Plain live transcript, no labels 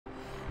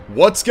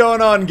What's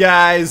going on,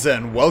 guys,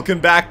 and welcome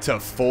back to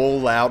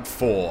Fallout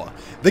 4.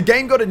 The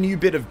game got a new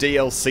bit of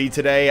DLC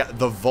today,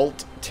 the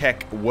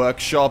Vault-tec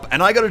workshop,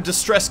 and I got a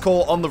distress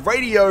call on the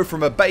radio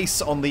from a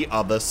base on the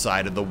other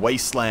side of the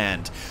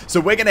wasteland. So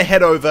we're gonna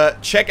head over,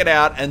 check it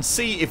out, and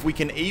see if we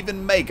can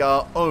even make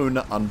our own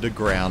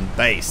underground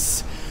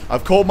base.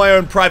 I've called my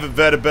own private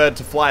vertibird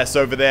to fly us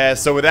over there,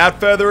 so without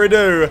further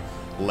ado,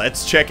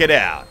 let's check it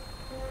out.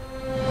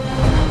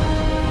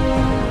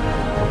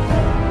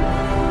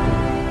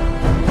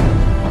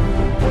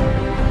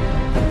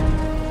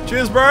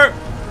 Cheers, bro!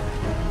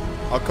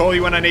 I'll call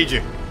you when I need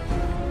you.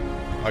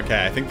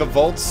 Okay, I think the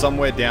vault's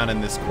somewhere down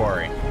in this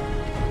quarry.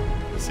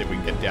 Let's see if we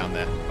can get down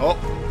there. Oh,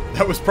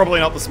 that was probably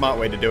not the smart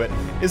way to do it.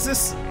 Is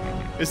this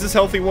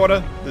healthy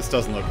water? This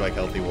doesn't look like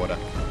healthy water.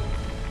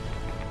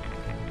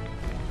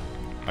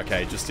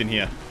 Okay, just in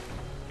here.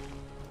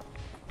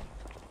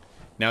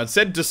 Now, it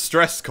said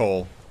distress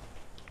call.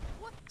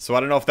 So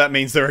I don't know if that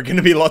means there are going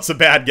to be lots of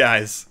bad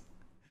guys.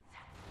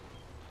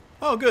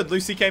 Oh, good.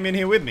 Lucy came in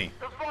here with me.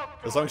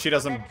 As long as she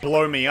doesn't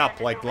blow me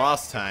up like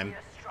last time.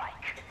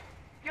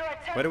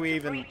 Where do we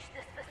even...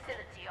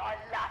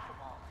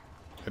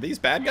 Are these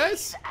bad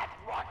guys?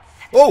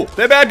 Oh,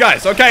 they're bad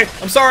guys. Okay,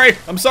 I'm sorry.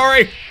 I'm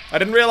sorry. I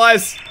didn't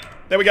realize.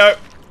 There we go.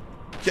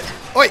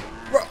 Wait,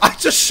 I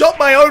just shot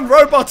my own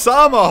robot's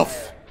arm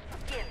off.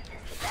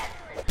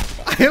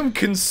 I am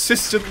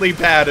consistently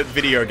bad at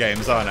video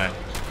games, aren't I?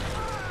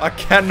 I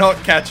cannot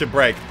catch a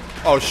break.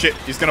 Oh shit,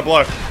 he's gonna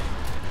blow.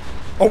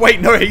 Oh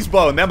wait, no, he's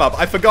blowing them up.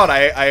 I forgot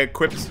I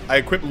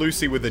equipped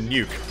Lucy with a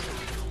nuke.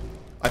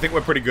 I think we're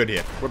pretty good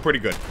here. We're pretty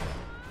good.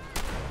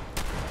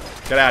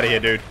 Get out of here,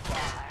 dude.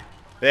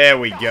 There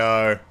we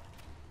go.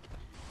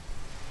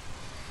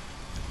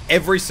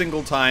 Every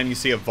single time you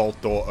see a vault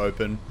door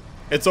open,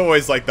 it's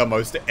always like the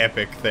most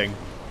epic thing.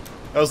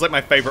 That was like my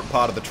favorite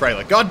part of the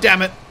trailer. God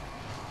damn it!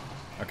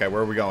 Okay,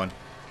 where are we going?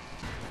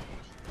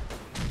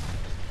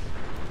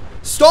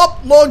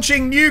 Stop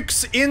launching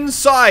nukes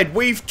inside!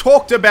 We've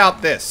talked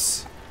about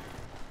this!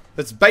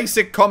 That's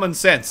basic common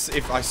sense.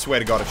 I swear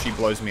to God, if she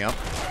blows me up.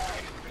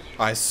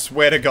 I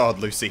swear to God,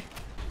 Lucy.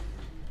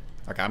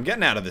 Okay, I'm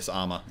getting out of this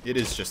armor. It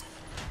is just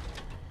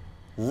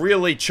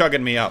really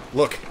chugging me up.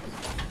 Look,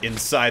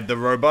 inside the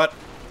robot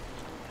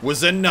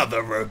was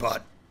another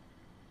robot.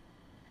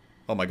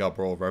 Oh my God,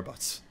 we're all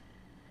robots.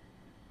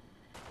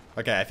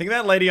 Okay, I think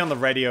that lady on the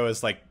radio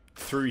is like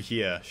through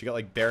here. She got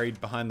like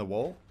buried behind the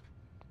wall.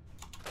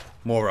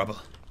 More rubble.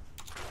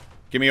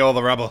 Give me all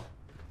the rubble.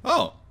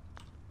 Oh.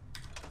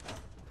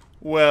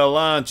 Well,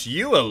 aren't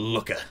you a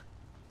looker?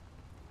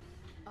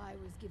 I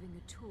was giving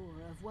a tour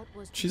of what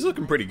was. She's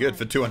looking pretty good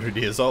for 200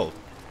 years old.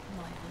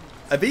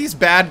 Are these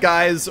bad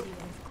guys,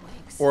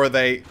 or are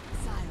they...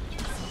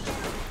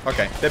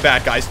 Okay, they're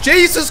bad guys.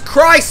 Jesus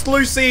Christ,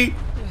 Lucy!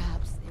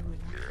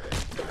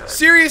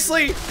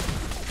 Seriously?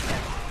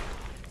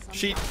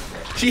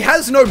 She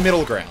has no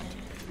middle ground.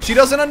 She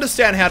doesn't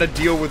understand how to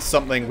deal with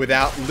something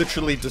without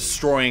literally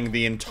destroying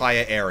the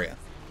entire area.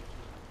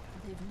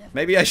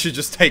 Maybe I should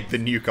just take the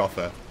nuke off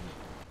her.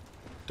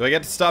 Do I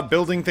get to start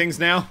building things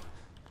now?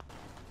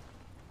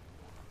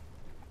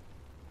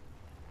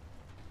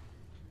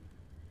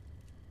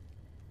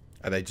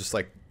 Are they just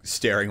like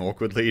staring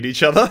awkwardly at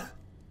each other?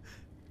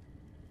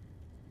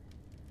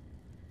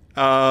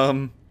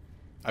 I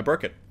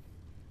broke it.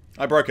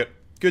 I broke it.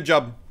 Good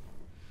job.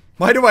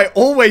 Why do I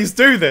always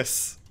do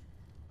this?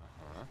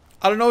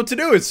 I don't know what to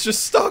do. It's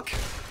just stuck.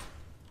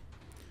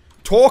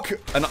 Talk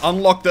and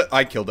unlock the...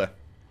 I killed her.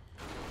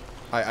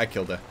 I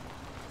killed her.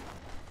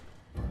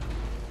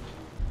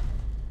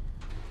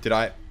 Did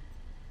I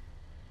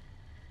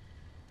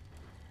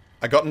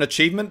got an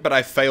achievement, but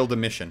I failed a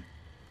mission.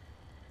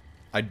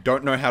 I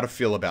don't know how to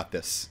feel about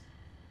this.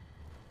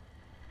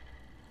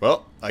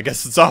 Well, I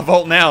guess it's our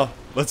vault now.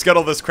 Let's get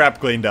all this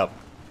crap cleaned up.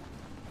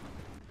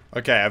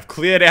 Okay, I've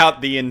cleared out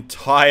the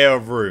entire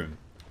room.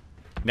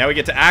 Now we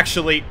get to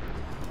actually...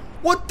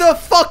 What the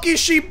fuck is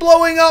she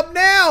blowing up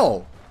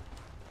now?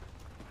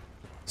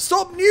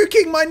 Stop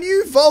nuking my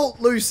new vault,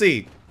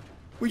 Lucy.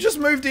 We just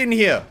moved in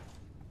here.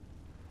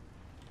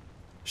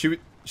 She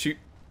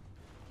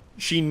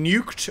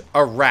nuked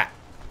a rat.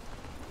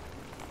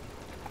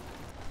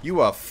 You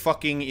are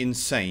fucking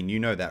insane. You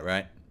know that,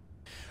 right?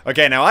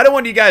 Okay, now I don't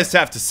want you guys to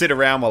have to sit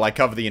around while I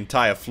cover the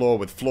entire floor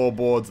with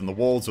floorboards and the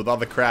walls with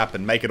other crap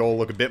and make it all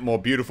look a bit more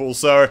beautiful.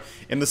 So,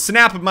 in the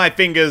snap of my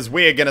fingers,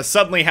 we're gonna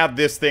suddenly have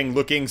this thing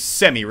looking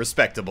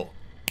semi-respectable.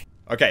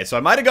 Okay, so I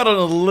might have gotten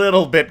a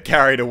little bit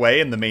carried away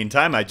in the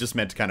meantime. I just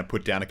meant to kind of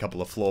put down a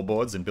couple of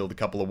floorboards and build a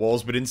couple of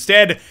walls. But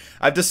instead,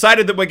 I've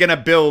decided that we're going to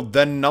build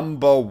the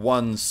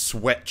 #1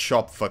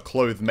 sweatshop for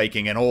clothes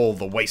making in all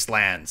the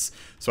wastelands.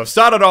 So I've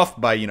started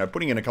off by, you know,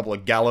 putting in a couple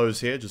of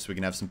gallows here, just so we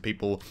can have some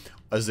people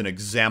as an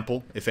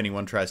example if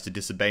anyone tries to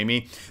disobey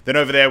me. Then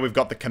over there, we've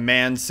got the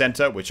command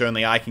center, which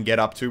only I can get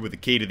up to with the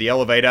key to the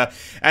elevator.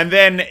 And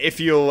then, if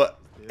you'll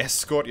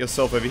escort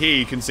yourself over here,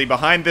 you can see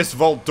behind this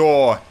vault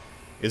door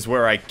is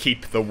where I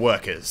keep the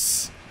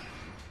workers.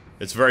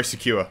 It's very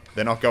secure.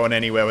 They're not going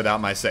anywhere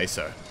without my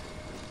say-so.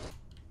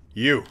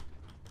 You.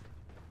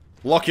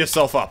 Lock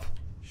yourself up.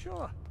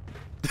 Sure.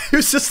 He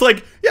was just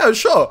like, yeah,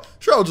 sure.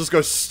 Sure, I'll just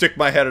go stick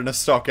my head in a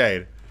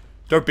stockade.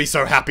 Don't be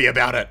so happy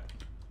about it.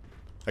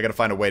 I gotta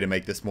find a way to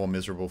make this more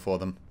miserable for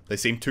them. They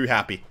seem too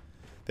happy.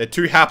 They're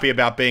too happy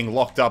about being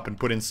locked up and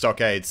put in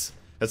stockades.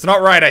 That's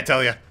not right, I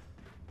tell you.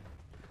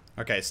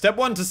 Okay, step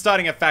one to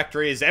starting a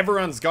factory is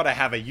everyone's gotta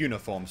have a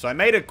uniform. So I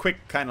made a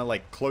quick kind of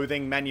like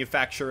clothing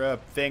manufacturer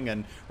thing,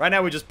 and right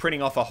now we're just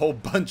printing off a whole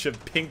bunch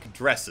of pink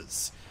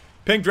dresses.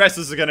 Pink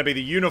dresses are gonna be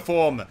the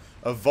uniform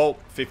of Vault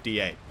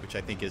 58, which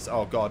I think is,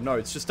 oh god, no,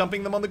 it's just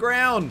dumping them on the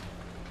ground.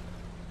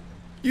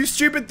 You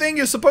stupid thing,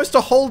 you're supposed to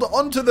hold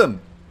onto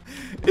them.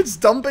 It's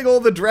dumping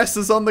all the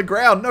dresses on the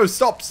ground. No,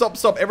 stop, stop,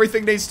 stop.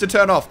 Everything needs to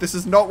turn off. This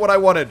is not what I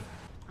wanted.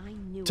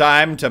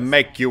 Time to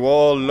make you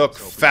all look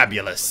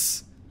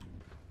fabulous.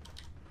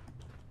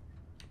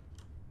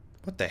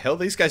 What the hell?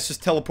 These guys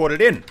just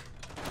teleported in.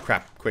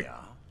 Crap, quick.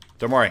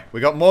 Don't worry. We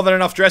got more than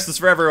enough dresses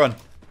for everyone.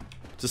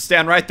 Just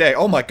stand right there.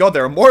 Oh my god,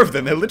 there are more of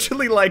them. They're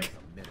literally like...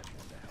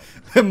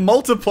 they're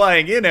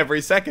multiplying in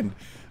every second.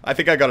 I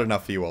think I got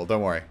enough for you all.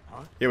 Don't worry.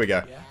 Here we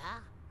go.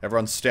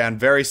 Everyone stand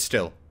very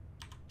still.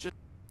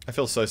 I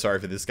feel so sorry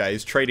for this guy.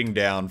 He's trading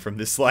down from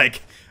this,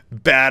 like,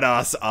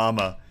 badass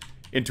armor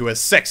into a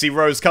sexy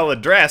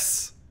rose-colored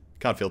dress.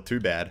 Can't feel too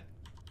bad.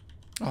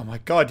 Oh my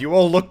god, you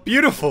all look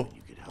beautiful.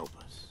 You could help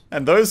us.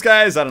 And those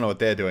guys, I don't know what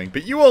they're doing,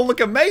 but you all look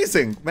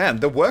amazing.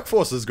 Man, the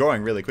workforce is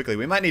growing really quickly.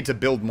 We might need to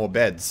build more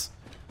beds.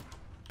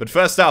 But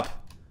first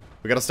up,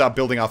 we gotta start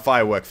building our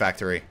firework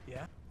factory.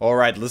 Yeah.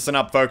 Alright, listen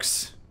up,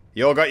 folks.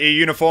 You all got your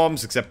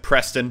uniforms, except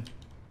Preston.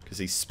 Because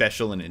he's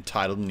special and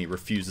entitled and he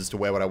refuses to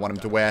wear what I want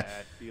him to wear.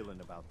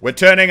 We're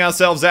turning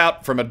ourselves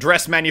out from a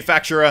dress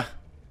manufacturer.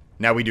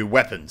 Now we do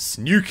weapons.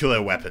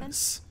 Nuclear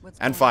weapons.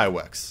 And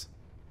fireworks.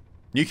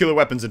 Nuclear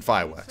weapons and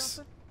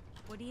fireworks.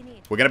 What do you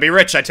need? We're gonna be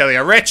rich, I tell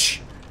you.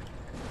 Rich!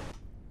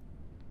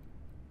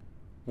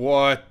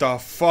 What the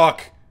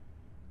fuck?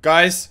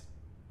 Guys,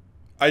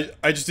 I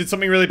just did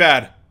something really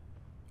bad.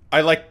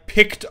 I, like,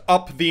 picked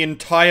up the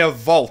entire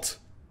vault.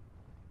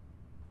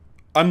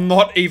 I'm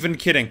not even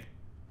kidding.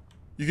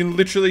 You can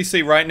literally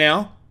see right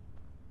now,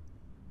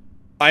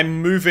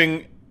 I'm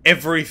moving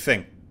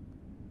everything.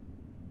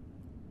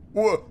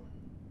 Whoa.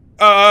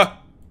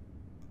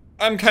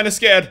 I'm kind of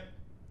scared.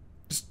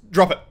 Just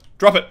drop it.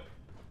 Drop it.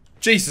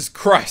 Jesus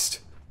Christ.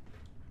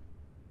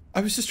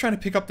 I was just trying to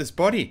pick up this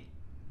body.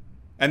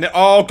 And then,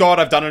 oh god,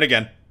 I've done it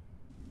again.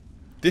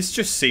 This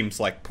just seems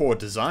like poor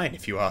design,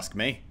 if you ask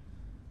me.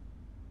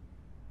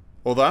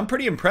 Although I'm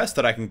pretty impressed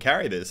that I can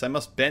carry this. I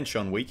must bench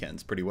on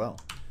weekends pretty well.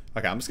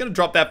 Okay, I'm just gonna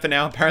drop that for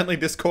now. Apparently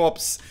this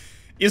corpse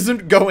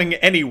isn't going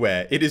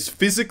anywhere. It is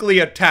physically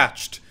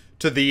attached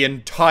to the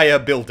entire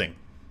building.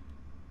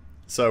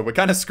 So we're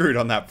kind of screwed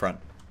on that front.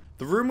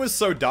 The room was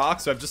so dark,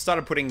 so I've just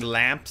started putting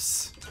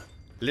lamps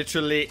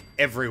literally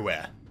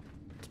everywhere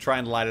to try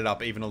and light it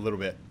up even a little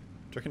bit.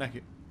 Do you reckon I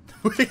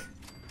could...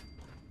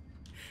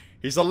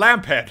 He's a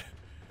lamp head.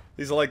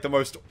 These are like the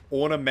most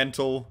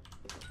ornamental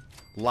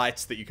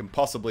lights that you can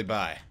possibly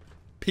buy.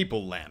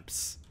 People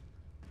lamps.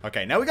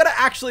 Okay, now we gotta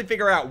actually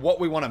figure out what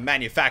we want to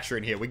manufacture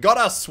in here. We got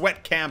our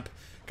sweat camp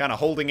kind of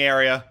holding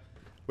area.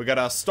 We got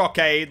our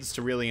stockades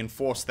to really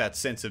enforce that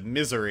sense of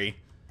misery.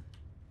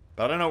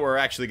 But I don't know what we're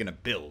actually gonna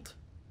build.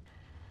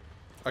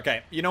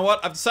 Okay, you know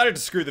what? I've decided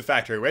to screw the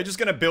factory. We're just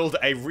gonna build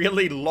a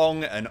really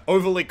long and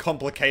overly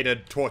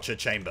complicated torture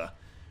chamber.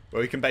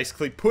 Where we can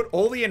basically put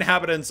all the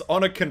inhabitants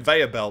on a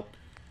conveyor belt,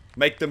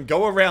 make them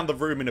go around the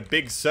room in a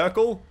big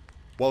circle,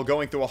 while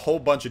going through a whole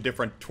bunch of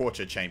different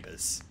torture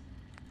chambers.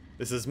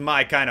 This is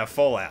my kind of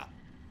Fallout.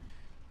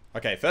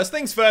 Okay, first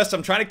things first,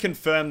 I'm trying to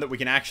confirm that we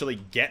can actually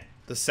get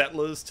the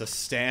settlers to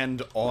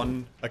stand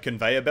on a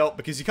conveyor belt,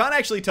 because you can't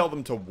actually tell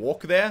them to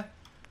walk there.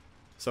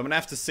 So I'm gonna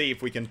have to see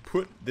if we can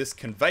put this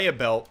conveyor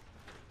belt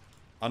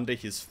under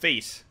his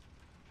feet,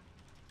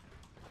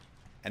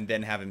 and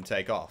then have him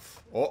take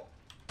off. Oh.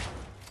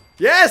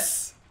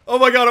 Yes! Oh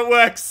my god, it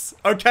works!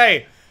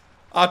 Okay,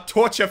 our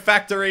torture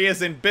factory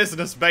is in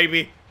business,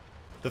 baby.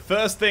 The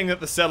first thing that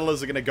the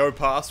settlers are going to go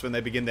past when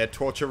they begin their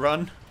torture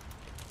run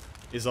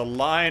is a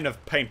line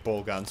of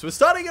paintball guns. We're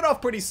starting it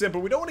off pretty simple.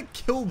 We don't want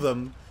to kill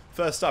them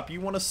first up. You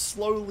want to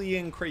slowly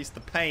increase the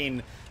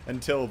pain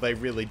until they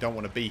really don't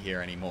want to be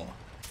here anymore.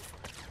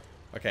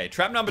 Okay,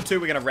 trap number 2,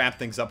 we're going to ramp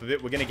things up a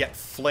bit. We're going to get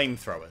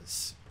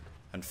flamethrowers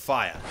and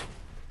fire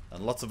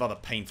and lots of other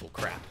painful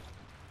crap.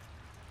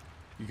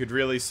 You could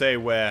really say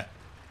we're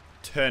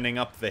turning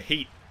up the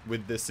heat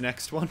with this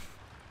next one.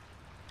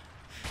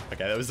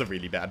 Okay, that was a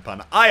really bad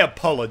pun. I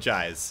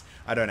apologize.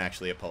 I don't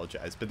actually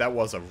apologize, but that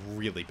was a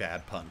really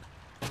bad pun.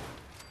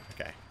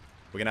 Okay,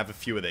 we're gonna have a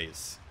few of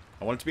these.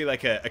 I want it to be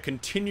like a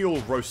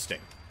continual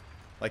roasting.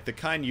 Like the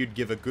kind you'd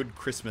give a good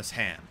Christmas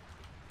ham.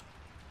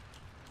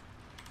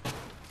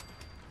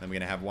 Then we're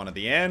gonna have one at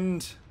the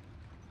end.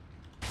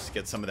 Just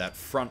get some of that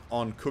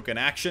front-on cooking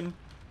action.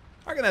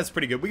 I reckon that's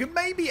pretty good. We could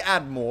maybe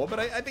add more, but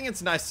I think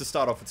it's nice to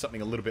start off with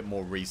something a little bit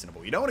more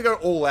reasonable. You don't want to go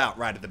all out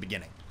right at the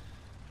beginning.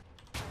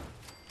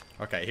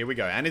 Okay, here we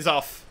go. And he's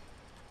off.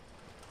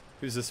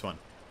 Who's this one?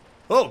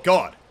 Oh,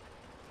 God.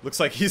 Looks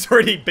like he's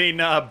already been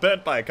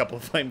burnt by a couple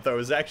of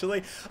flamethrowers,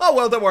 actually. Oh,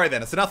 well, don't worry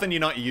then. It's nothing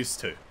you're not used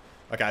to.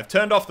 Okay, I've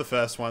turned off the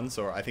first ones,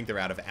 or I think they're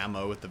out of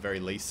ammo at the very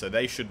least, so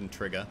they shouldn't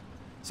trigger.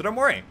 So don't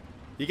worry.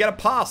 You get a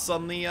pass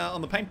on the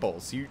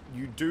paintballs. You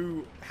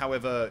do,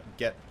 however,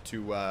 get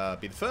to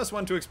be the first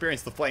one to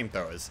experience the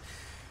flamethrowers.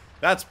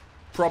 That's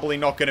probably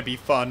not going to be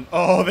fun.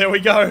 Oh, there we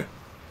go.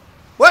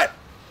 What?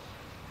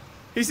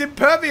 He's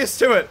impervious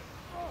to it.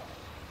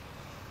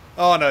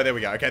 Oh, no, there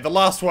we go. Okay, the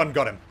last one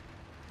got him.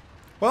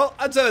 Well,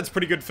 I'd say that's a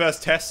pretty good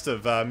first test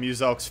of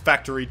Muselks'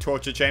 factory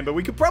torture chamber.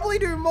 We could probably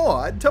do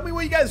more. Tell me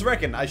what you guys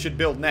reckon I should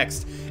build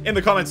next in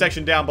the comment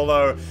section down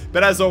below.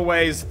 But as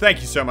always, thank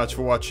you so much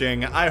for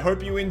watching. I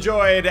hope you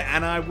enjoyed,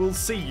 and I will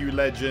see you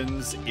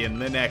legends in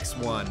the next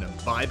one.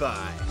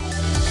 Bye-bye.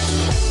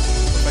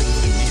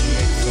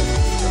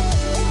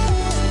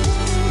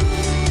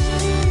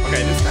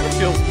 Okay, this kind of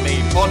feels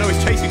mean. Oh no,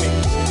 he's chasing me.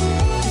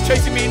 He's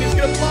chasing me and he's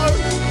gonna blow.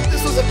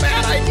 This was a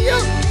bad idea.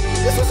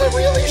 This was a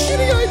really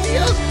shitty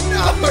idea.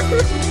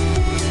 No.